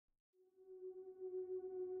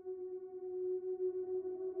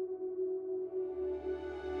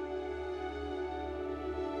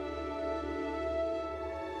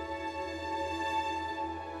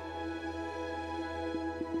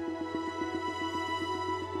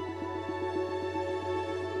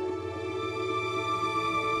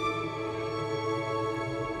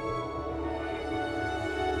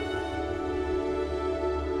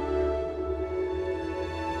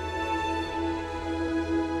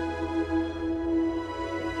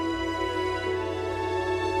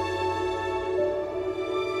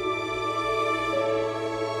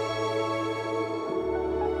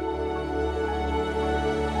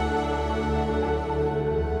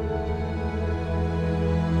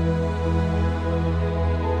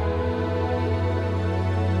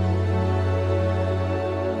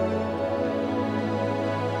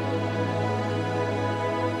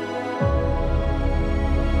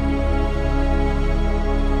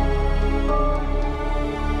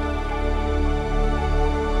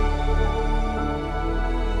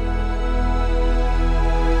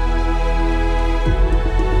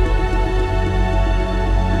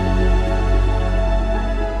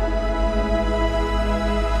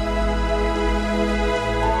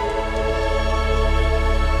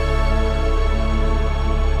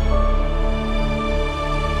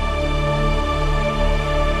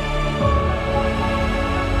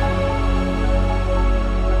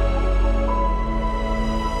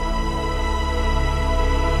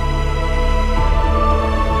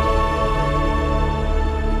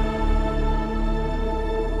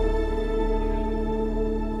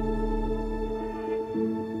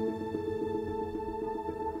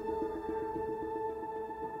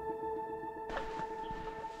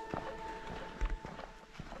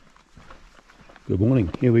Good morning,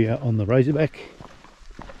 here we are on the Razorback,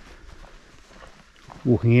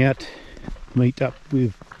 walking out, meet up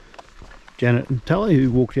with Janet and Tully, who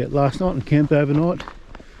walked out last night and camped overnight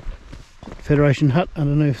at Federation Hut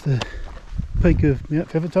underneath the peak of Mount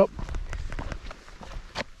Feathertop.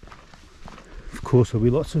 Of course there'll be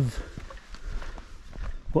lots of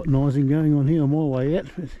botanising going on here on my way out,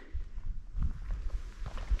 but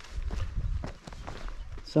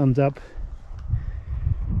sun's up.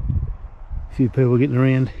 A few people getting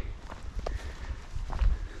around.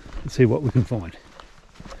 Let's see what we can find.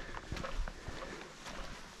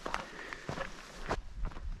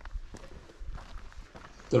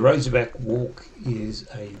 The Razorback walk is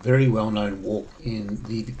a very well-known walk in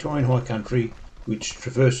the Victorian high country, which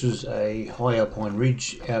traverses a high alpine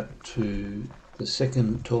ridge out to the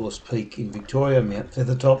second tallest peak in Victoria, Mount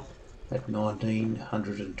Feathertop, at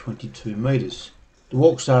 1922 metres. The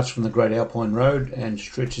walk starts from the Great Alpine Road and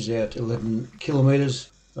stretches out 11 kilometres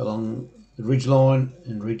along the ridgeline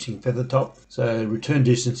and reaching Feathertop. So return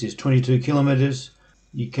distance is 22 kilometres.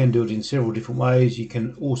 You can do it in several different ways. You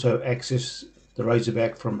can also access the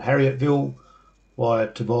Razorback from Harrietville via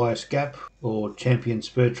Tobias Gap or Champion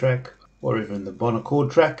Spur Track, or even the Bonaccord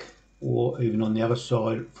Track, or even on the other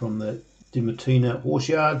side from the Dimatina Horse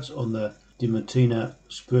Yards on the Dimatina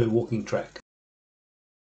Spur Walking Track.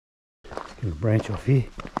 Gonna branch off here.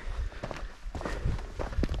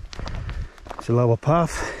 It's a lower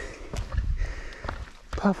path.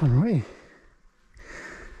 Path on the way.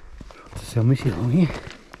 Just how messy along here.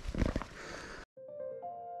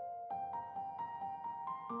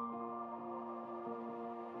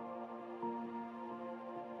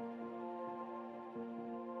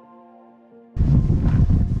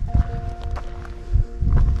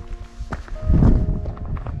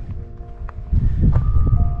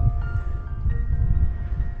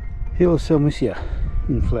 Hill Salmisia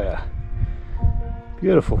in flower.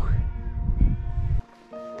 Beautiful.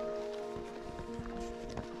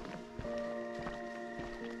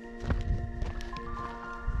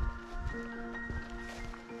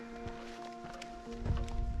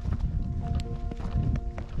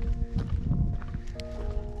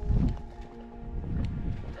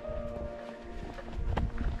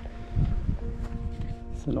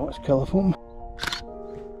 It's a nice colour form.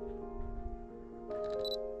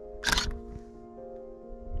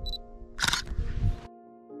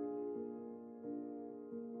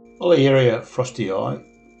 Olearia frostii,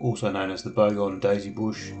 also known as the boggon daisy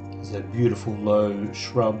bush, is a beautiful low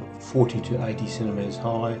shrub 40 to 80 centimetres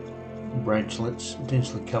high, branchlets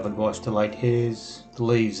densely covered by stellate hairs. The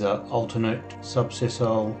leaves are alternate,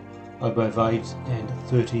 subsessile, obovate and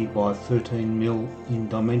 30 by 13 mil in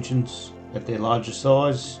dimensions at their larger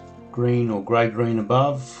size, green or grey-green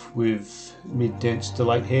above with mid-dense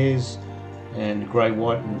stellate hairs and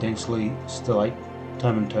grey-white and densely stellate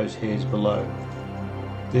tomentose hairs below.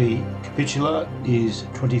 The capitula is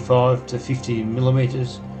 25 to 50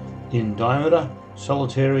 millimeters in diameter,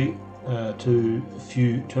 solitary to a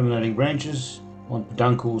few terminating branches on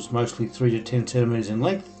peduncles mostly 3 to 10 centimeters in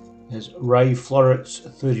length. Has ray florets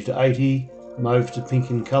 30 to 80, mauve to pink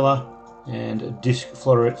in colour, and disc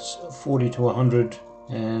florets 40 to 100,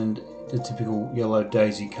 and the typical yellow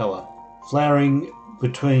daisy colour. Flowering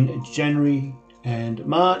between January and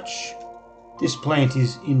March. This plant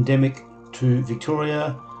is endemic to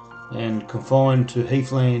Victoria and confined to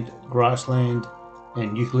heathland, grassland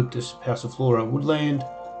and eucalyptus passiflora woodland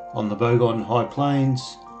on the Boggon High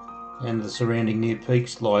Plains and the surrounding near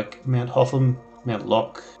peaks like Mount Hotham, Mount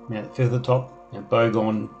Locke, Mount Feathertop, Mount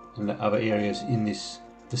Boggon and the other areas in this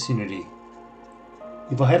vicinity.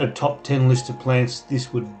 If I had a top 10 list of plants,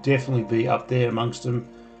 this would definitely be up there amongst them,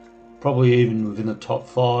 probably even within the top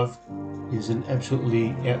 5. It is an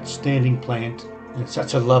absolutely outstanding plant. And it's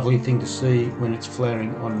such a lovely thing to see when it's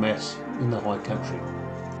flowering en masse in the high country.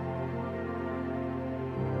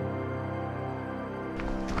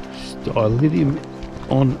 Stylidium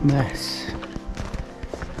en masse.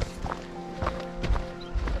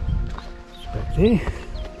 It's back there.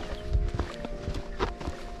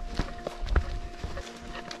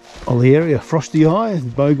 Olearia frostii, the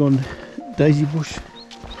boggon daisy bush,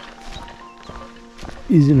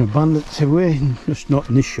 is in abundance everywhere. Just not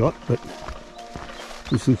in this shot, but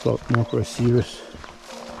this looks like Microceros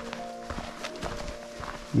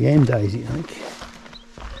yam daisy, I think.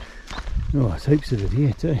 Oh, there's heaps of it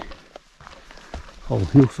here too. Whole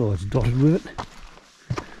hillside's dotted with it.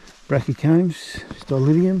 Brachycombs,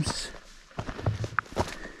 stylidiums,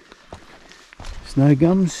 snow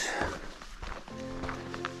gums,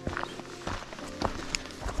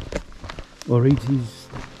 Orites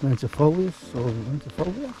lancifolius or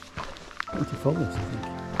lancifolius, I think.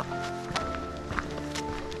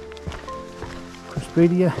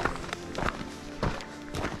 speedier.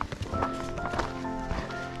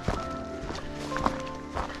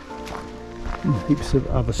 And heaps of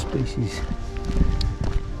other species.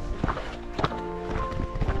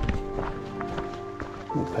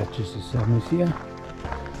 More patches of salmon here.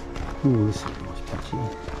 Oh, this is a nice patch here.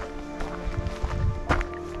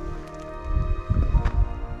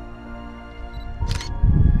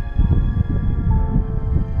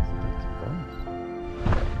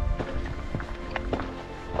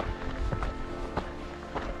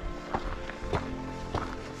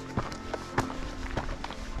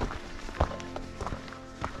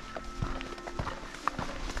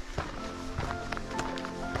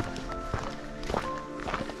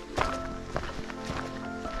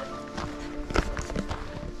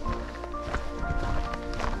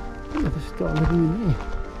 Yeah, they start living in there.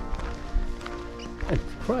 That's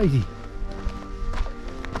crazy.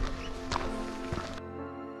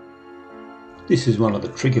 This is one of the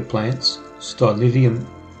trigger plants, Stylidium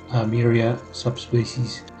armeria,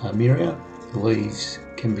 subspecies armeria. The leaves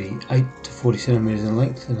can be 8 to 40 centimeters in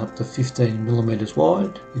length and up to 15 millimeters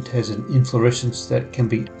wide. It has an inflorescence that can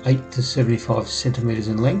be 8 to 75 centimeters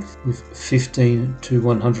in length with 15 to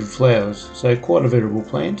 100 flowers, so quite a variable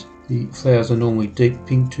plant. The flowers are normally deep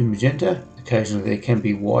pink to magenta. Occasionally there can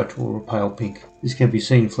be white or a pale pink. This can be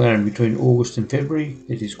seen flowering between August and February.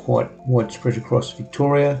 It is quite widespread across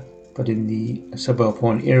Victoria, but in the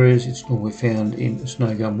subalpine areas it's normally found in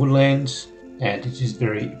snow gum woodlands, and it is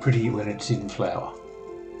very pretty when it's in flower.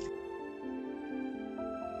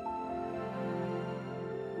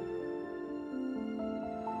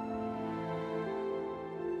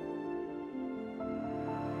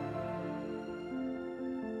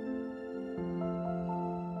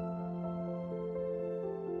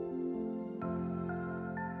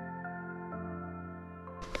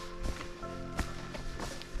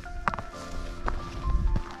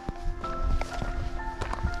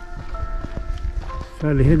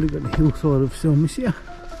 Straight ahead, look at the hillside of Salmisia.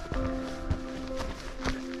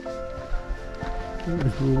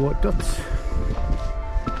 There's little white dots.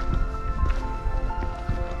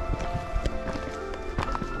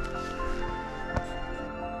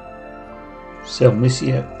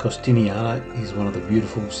 Salmisia costiniana is one of the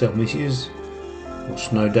beautiful salmisias or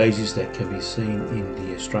snow daisies that can be seen in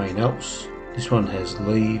the Australian Alps. This one has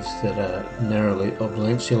leaves that are narrowly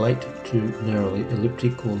oblanceolate to narrowly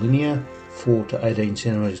elliptic or linear, 4 to 18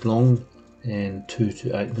 centimeters long and 2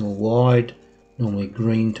 to 8 mil wide, normally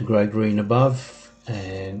green to grey-green above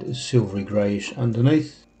and silvery greyish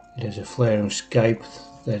underneath. It has a flowering scape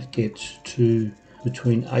that gets to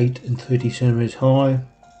between 8 and 30 centimeters high,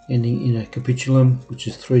 ending in a capitulum which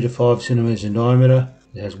is 3 to 5 centimeters in diameter.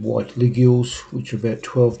 It has white ligules which are about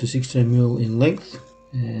 12 to 16 mil in length,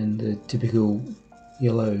 and the typical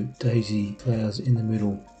yellow daisy flowers in the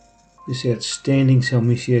middle. This outstanding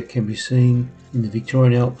Salmisia can be seen in the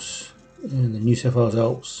Victorian Alps and the New South Wales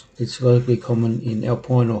Alps. It's locally common in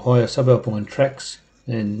alpine or higher subalpine tracts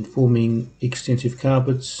and forming extensive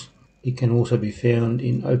carpets. It can also be found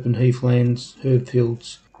in open heathlands, herb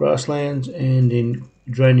fields, grasslands, and in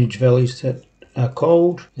drainage valleys that are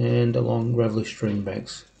cold and along gravelly stream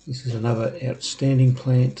banks. This is another outstanding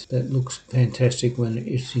plant that looks fantastic when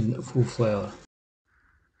it's in full flower.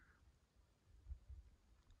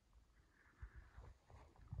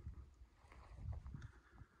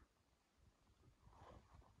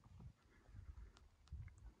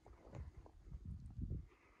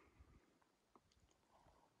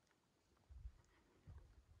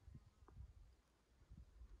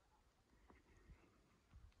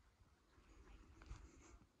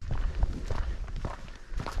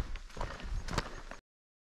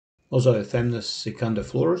 Ozothamnus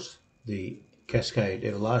secundiflorus, the cascade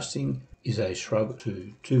everlasting, is a shrub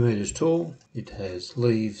to 2 meters tall. It has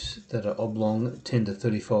leaves that are oblong, 10 to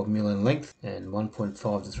 35 mil in length and 1.5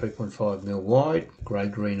 to 3.5 mil wide,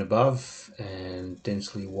 grey-green above and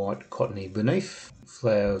densely white cottony beneath.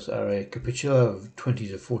 Flowers are a capitula of 20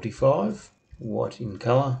 to 45, white in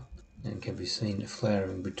colour, and can be seen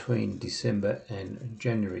flowering between December and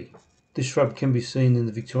January. This shrub can be seen in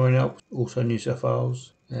the Victorian Alps, also New South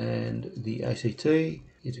Wales and the ACT.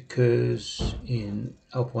 It occurs in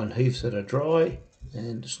alpine heaths that are dry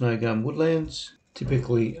and snow gum woodlands,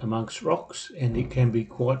 typically amongst rocks, and it can be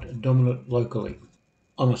quite dominant locally.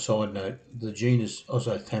 On a side note, the genus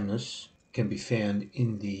Ozothamnus can be found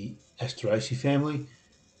in the Asteraceae family,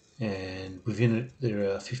 and within it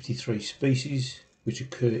there are 53 species which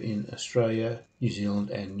occur in Australia, New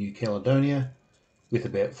Zealand and New Caledonia, with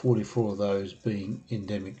about 44 of those being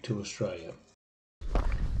endemic to Australia.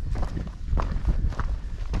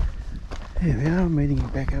 Here we are, meeting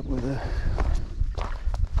back up with a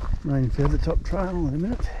main Feathertop trail in a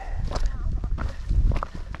minute.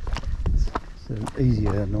 It's an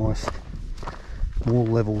easier, nice, more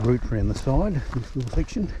level route around the side, this little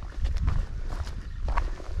section.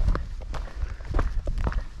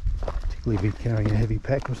 Particularly if you're carrying a heavy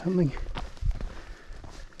pack or something.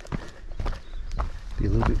 Be a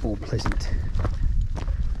little bit more pleasant.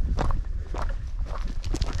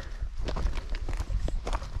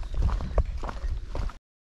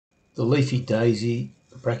 The leafy daisy,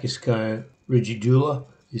 Brachyscoma rigidula,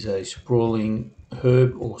 is a sprawling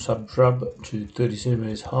herb or subshrub to 30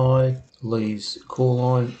 centimetres high. Leaves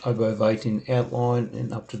corline, obovate in outline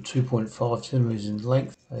and up to 2.5 centimetres in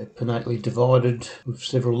length. They are pinnately divided with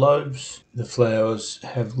several lobes. The flowers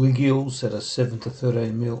have ligules that are 7 to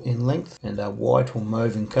 13 mm in length and are white or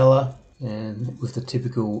mauve in colour, and with the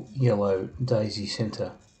typical yellow daisy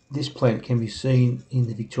centre. This plant can be seen in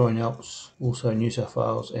the Victorian Alps, also New South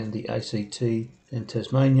Wales and the ACT and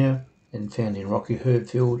Tasmania, and found in rocky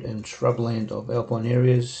herbfield and shrubland of alpine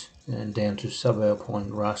areas and down to subalpine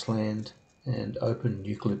grassland and open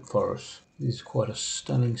eucalypt forests. It is quite a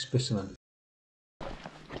stunning specimen.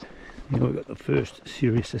 Now we've got the first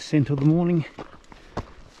serious ascent of the morning.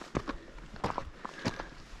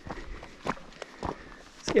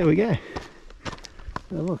 So here we go.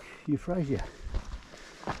 Oh look, Euphrasia.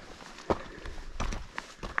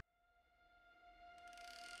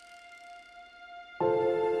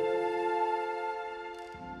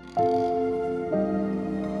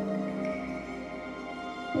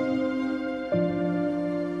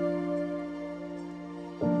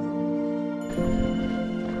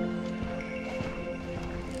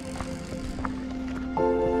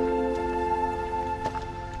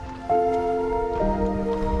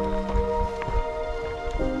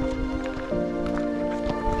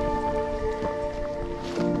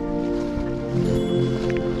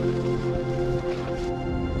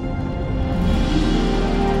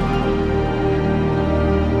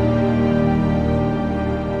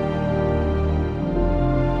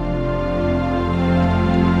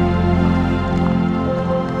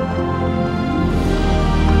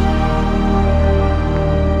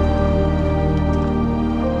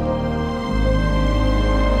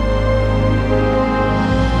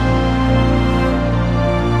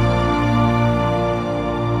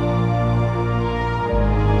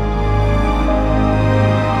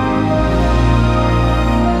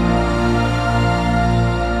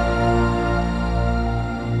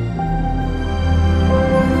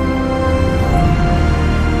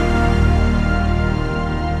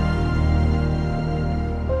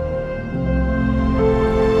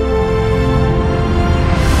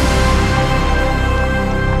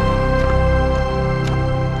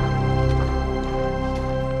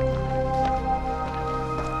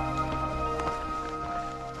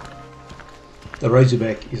 The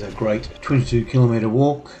Razorback is a great 22-kilometre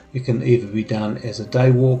walk. It can either be done as a day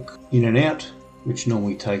walk in and out, which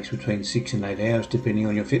normally takes between 6 and 8 hours depending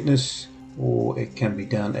on your fitness, or it can be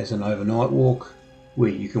done as an overnight walk where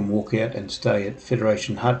you can walk out and stay at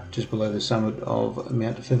Federation Hut just below the summit of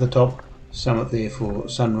Mount Feathertop, summit there for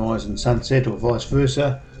sunrise and sunset or vice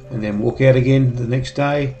versa, and then walk out again the next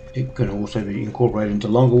day. It can also be incorporated into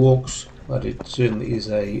longer walks, but it certainly is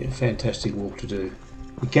a fantastic walk to do.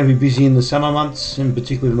 It can be busy in the summer months, and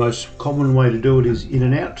particularly the most common way to do it is in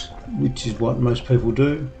and out, which is what most people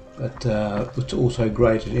do, but it's also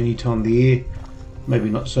great at any time of the year.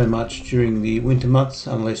 Maybe not so much during the winter months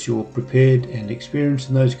unless you're prepared and experienced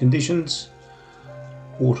in those conditions.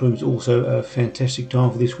 Autumn is also a fantastic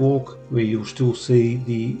time for this walk, where you'll still see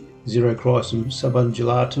the Xerochrysum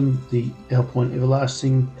subundulatum, the alpine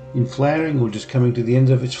everlasting, in flowering or just coming to the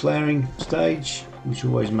end of its flowering stage, which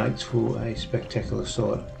always makes for a spectacular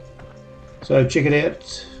sight. So check it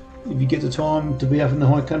out if you get the time to be up in the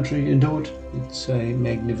high country and do it. It's a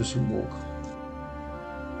magnificent walk.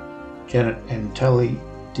 Janet and Tully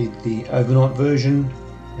did the overnight version,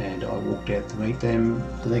 and I walked out to meet them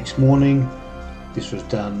the next morning. This was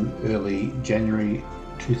done early January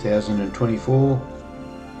 2024.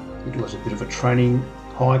 It was a bit of a training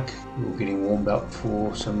hike. We were getting warmed up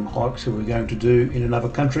for some hikes that we're going to do in another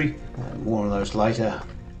country. More on those later.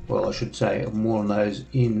 Well, I should say more on those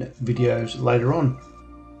in videos later on.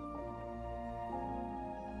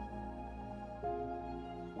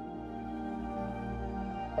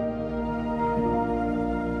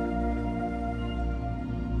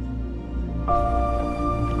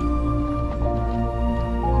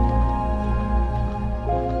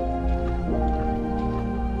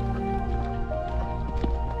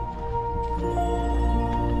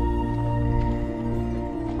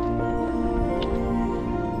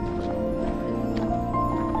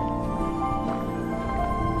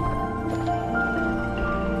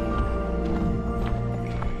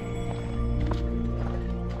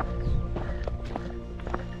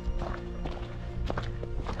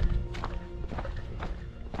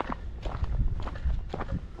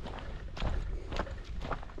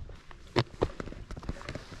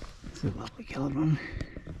 It's a lovely coloured one.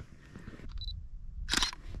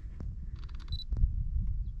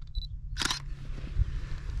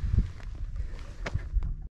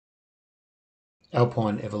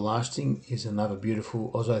 Alpine Everlasting is another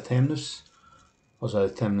beautiful Ozothamnus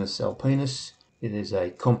alpinus. It is a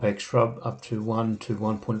compact shrub up to 1 to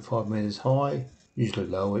 1.5 metres high, usually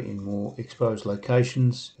lower in more exposed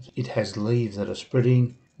locations. It has leaves that are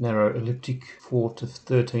spreading, narrow elliptic, 4 to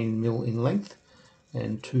 13 mm in length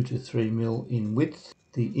and 2 to 3 mm in width.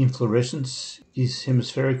 The inflorescence is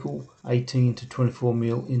hemispherical, 18 to 24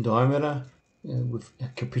 mm in diameter, with a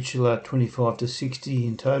capitula 25 to 60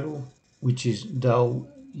 in total, which is dull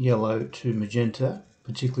yellow to magenta,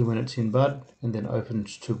 particularly when it's in bud, and then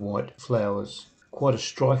opens to white flowers. Quite a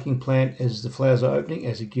striking plant as the flowers are opening,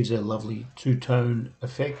 as it gives a lovely two-tone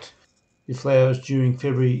effect. It flowers during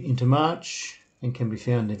February into March and can be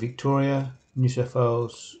found in Victoria, New South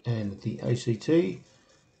Wales and the ACT.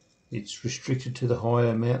 It's restricted to the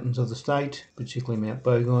higher mountains of the state, particularly Mount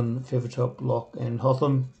Bogon, Feathertop, Loch and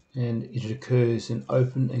Hotham, and it occurs in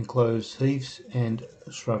open and closed heaths and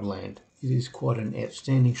shrubland. It is quite an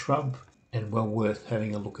outstanding shrub and well worth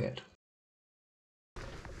having a look at.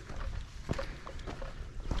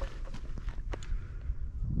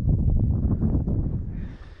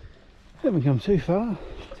 Haven't come too far,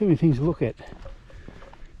 too many things to look at.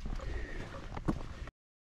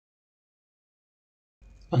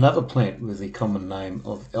 Another plant with the common name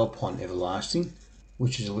of Alpine Everlasting,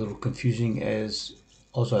 which is a little confusing as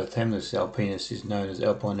Ozothamnus alpinus is known as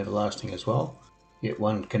Alpine Everlasting as well. Yet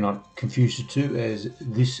one cannot confuse the two, as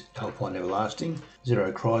this Alpine Everlasting,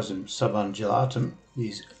 Xerochrysum subungulatum,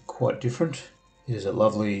 is quite different. It is a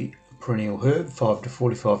lovely perennial herb, 5 to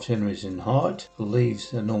 45 centimetres in height. The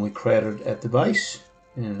leaves are normally crowded at the base,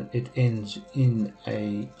 and it ends in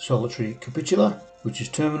a solitary capitula, which is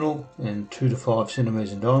terminal and 2 to 5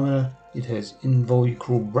 centimetres in diameter. It has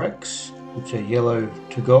involucral bracts, which are yellow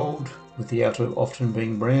to gold, with the outer often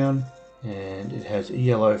being brown, and it has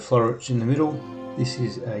yellow florets in the middle. This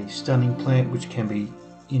is a stunning plant which can be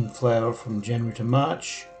in flower from January to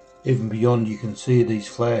March. Even beyond, you can see these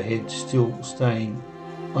flower heads still staying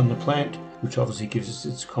on the plant, which obviously gives us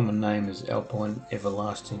its common name as Alpine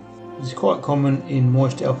Everlasting. It is quite common in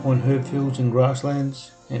moist alpine herb fields and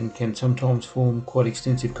grasslands, and can sometimes form quite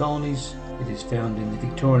extensive colonies. It is found in the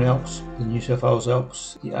Victorian Alps, the New South Wales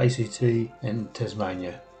Alps, the ACT and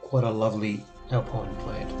Tasmania. Quite a lovely alpine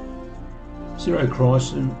plant.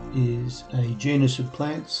 Xerochrysum is a genus of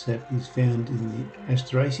plants that is found in the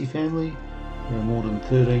Asteraceae family. There are more than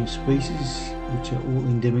 13 species, which are all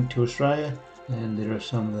endemic to Australia, and there are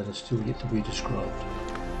some that are still yet to be described.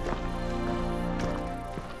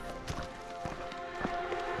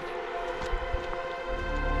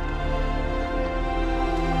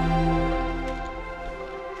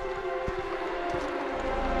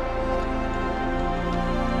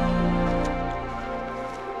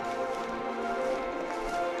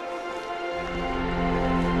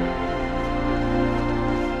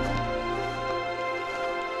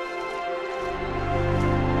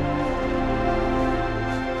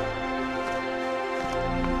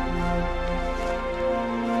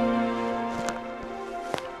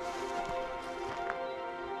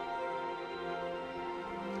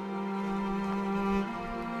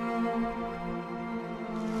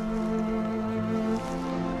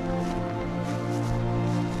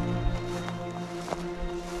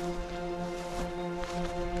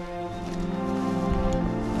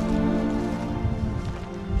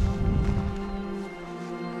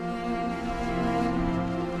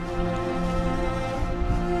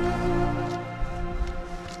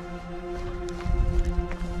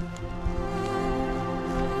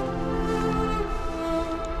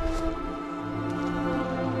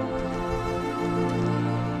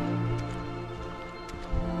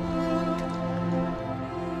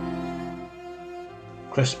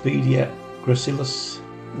 Craspedia gracilis,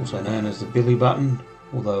 also known as the billy button,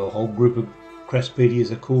 although a whole group of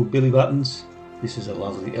Craspedias are called billy buttons. This is a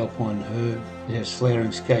lovely alpine herb. It has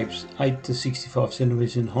flowering scapes 8 to 65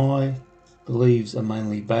 centimetres in high. The leaves are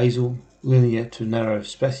mainly basal, linear to narrow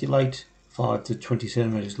spathulate, 5 to 20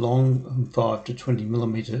 centimetres long and 5 to 20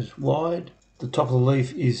 millimetres wide. The top of the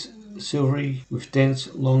leaf is silvery with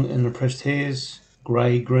dense, long and oppressed hairs,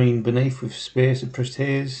 grey-green beneath with spare suppressed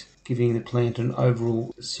hairs, giving the plant an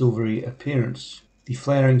overall silvery appearance. The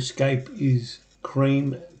flowering scape is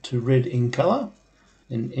cream to red in colour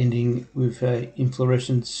and ending with an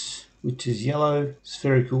inflorescence which is yellow,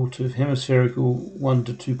 spherical to hemispherical, 1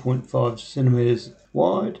 to 2.5 centimetres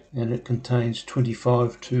wide, and it contains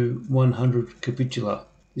 25 to 100 capitula.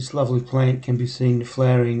 This lovely plant can be seen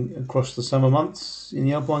flowering across the summer months in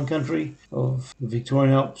the alpine country of the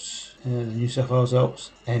Victorian Alps, the New South Wales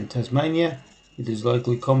Alps and Tasmania. It is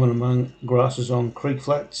locally common among grasses on creek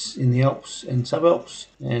flats in the Alps and subalps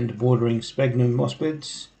and bordering sphagnum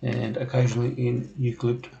mossbeds and occasionally in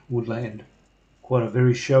eucalypt woodland. Quite a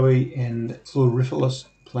very showy and floriferous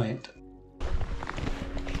plant.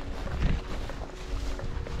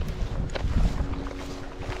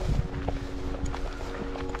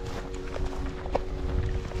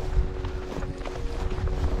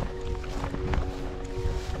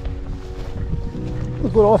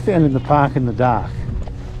 Look what I found in the park in the dark.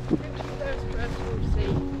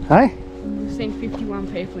 Hey? We've seen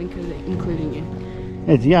 51 people, including you.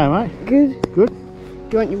 How'd you go, mate? Good. Good? Do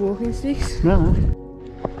you want your walking sticks? No.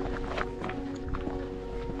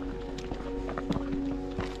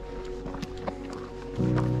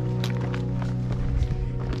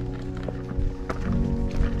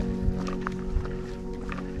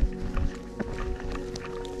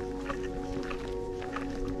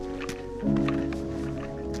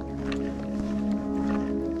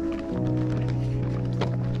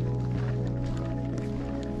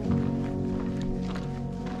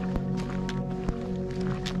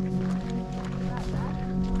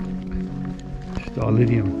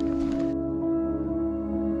 Stylidium.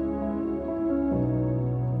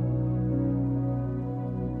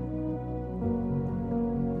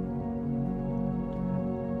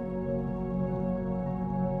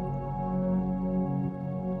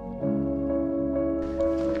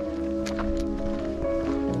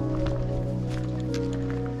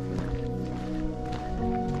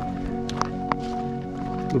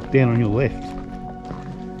 Look down on your left.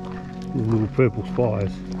 The little purple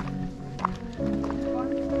spires.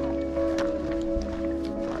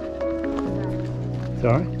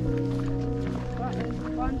 Sorry?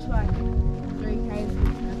 One's like 3 k's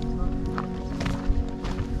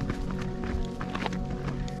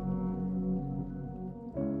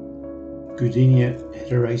Gardenia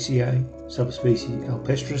hederaceae, subspecies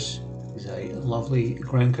alpestris, is a lovely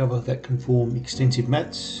ground cover that can form extensive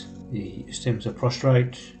mats. The stems are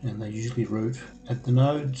prostrate and they usually root at the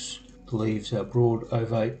nodes. The leaves are broad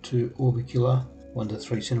ovate to orbicular, 1 to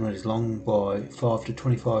 3 centimetres long by 5 to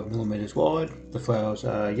 25 millimetres wide. The flowers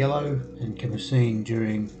are yellow and can be seen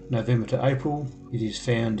during November to April. It is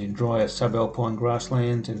found in drier subalpine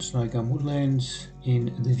grasslands and snow gum woodlands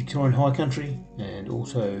in the Victorian High Country and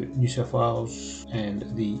also New South Wales and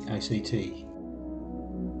the ACT.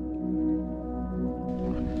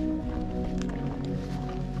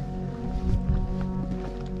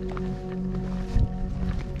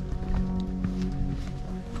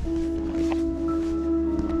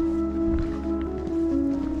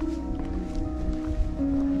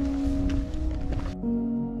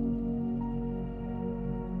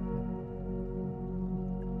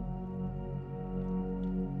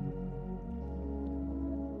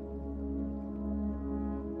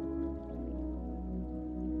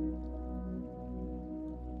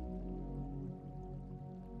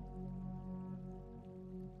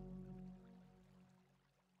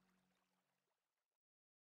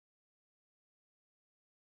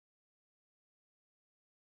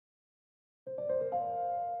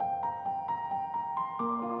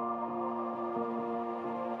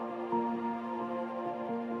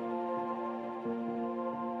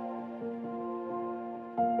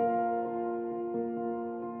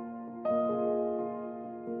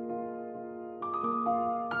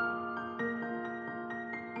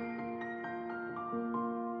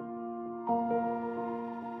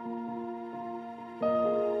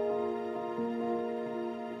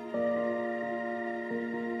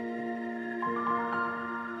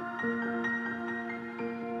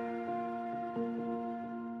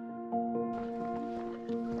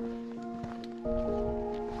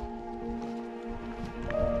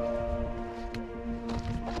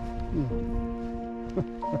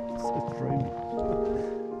 So dreamy.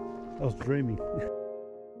 I was dreaming.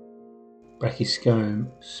 Brachyscome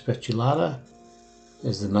spatulata,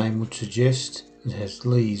 as the name would suggest, it has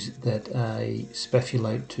leaves that are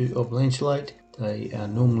spathulate to oblanceolate. They are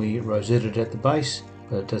normally rosetted at the base,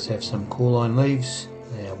 but it does have some corline leaves.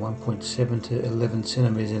 They are 1.7 to 11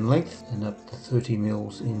 centimetres in length and up to 30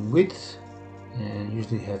 mils in width, and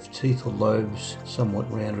usually have teeth or lobes somewhat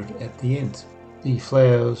rounded at the ends. The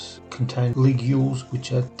flowers contain ligules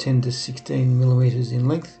which are 10 to 16 millimetres in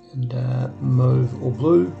length and are mauve or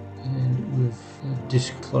blue, and with a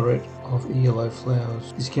disc floret of yellow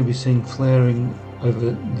flowers. This can be seen flowering over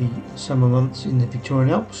the summer months in the Victorian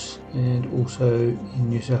Alps and also in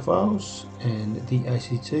New South Wales and the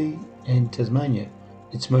ACT and Tasmania.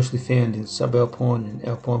 It's mostly found in subalpine and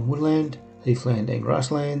alpine woodland, heathland and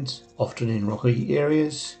grasslands, often in rocky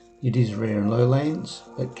areas. It is rare in lowlands,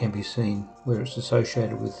 but can be seen where it's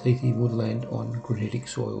associated with heathy woodland on granitic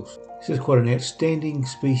soils. This is quite an outstanding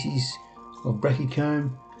species of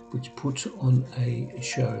brachycomb, which puts on a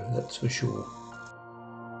show, that's for sure.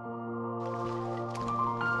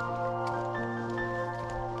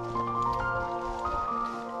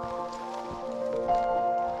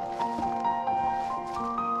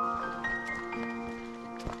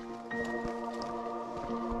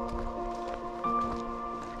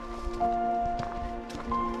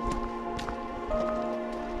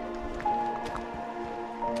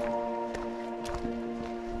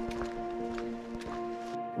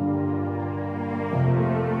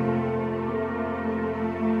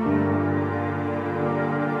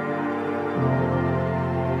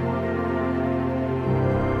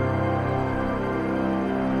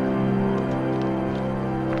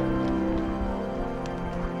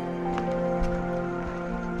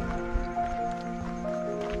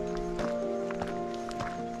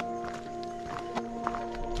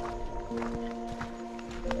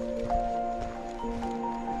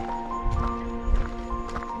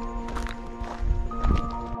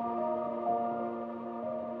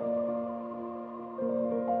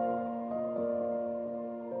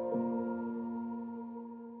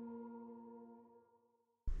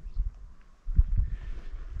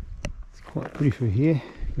 Quite pretty through here,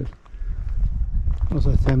 but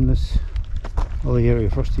also Thamnus, all the area,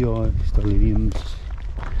 frosty eye, staliniums.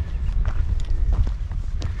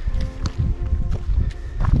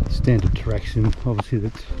 Standard Taraxium, obviously,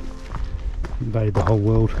 that's invaded the whole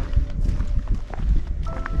world.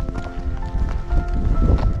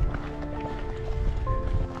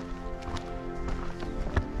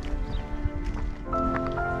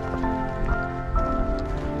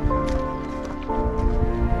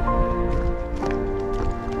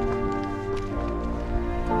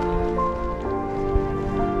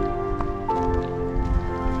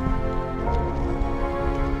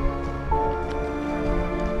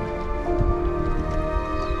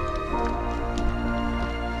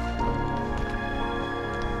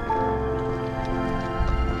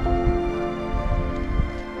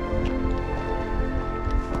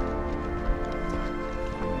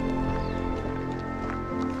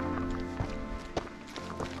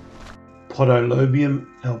 Podolobium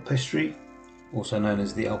alpestri, also known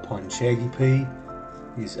as the alpine shaggy pea,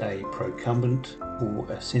 is a procumbent or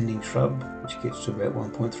ascending shrub which gets to about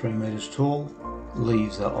 1.3 metres tall.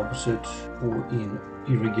 Leaves are opposite or in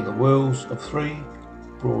irregular whorls of 3,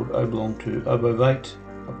 broad oblong to obovate,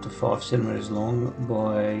 up to 5 centimetres long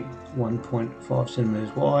by 1.5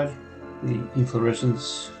 centimetres wide. The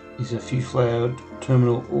inflorescence is a few flowered,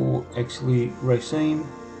 terminal or axillary raceme.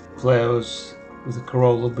 Flowers with the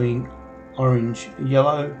corolla being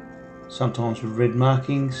orange-yellow, sometimes with red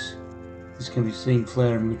markings. This can be seen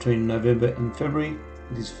flowering between November and February.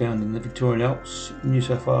 It is found in the Victorian Alps, New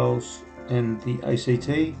South Wales and the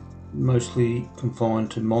ACT, mostly confined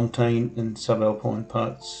to montane and subalpine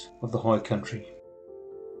parts of the high country.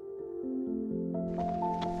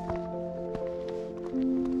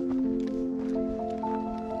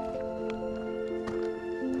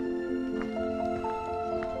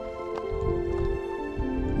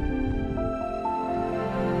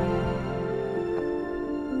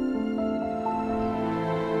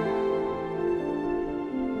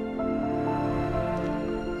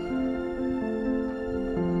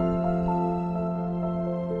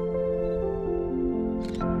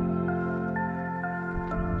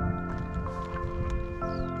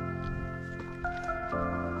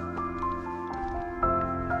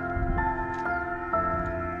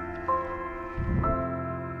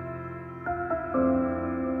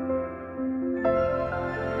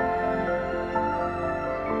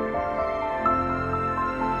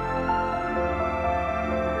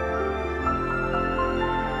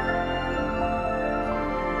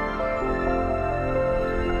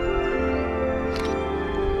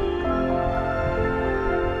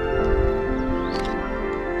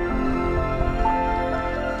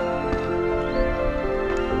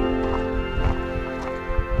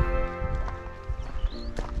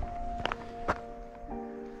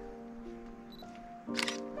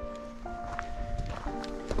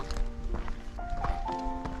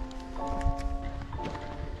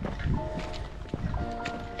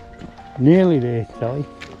 Nearly there, Sally.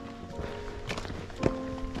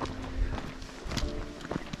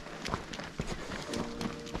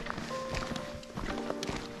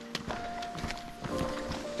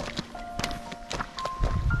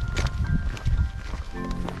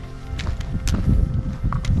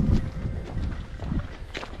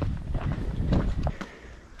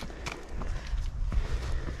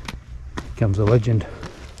 becomes a legend.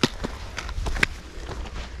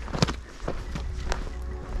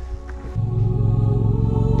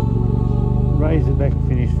 Razorback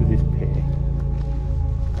finish for this pair.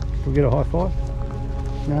 We'll get a high five?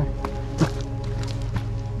 No?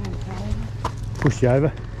 Push you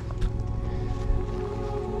over.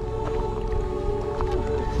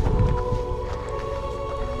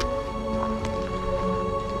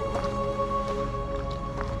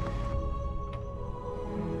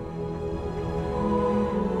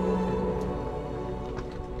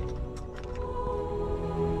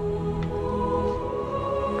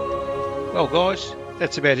 Well guys,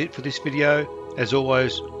 that's about it for this video. As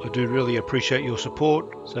always, I do really appreciate your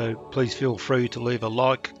support, so please feel free to leave a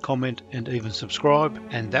like, comment and even subscribe,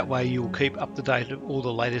 and that way you'll keep up to date of all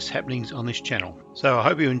the latest happenings on this channel. So I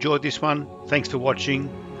hope you enjoyed this one. Thanks for watching.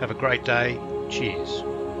 Have a great day. Cheers.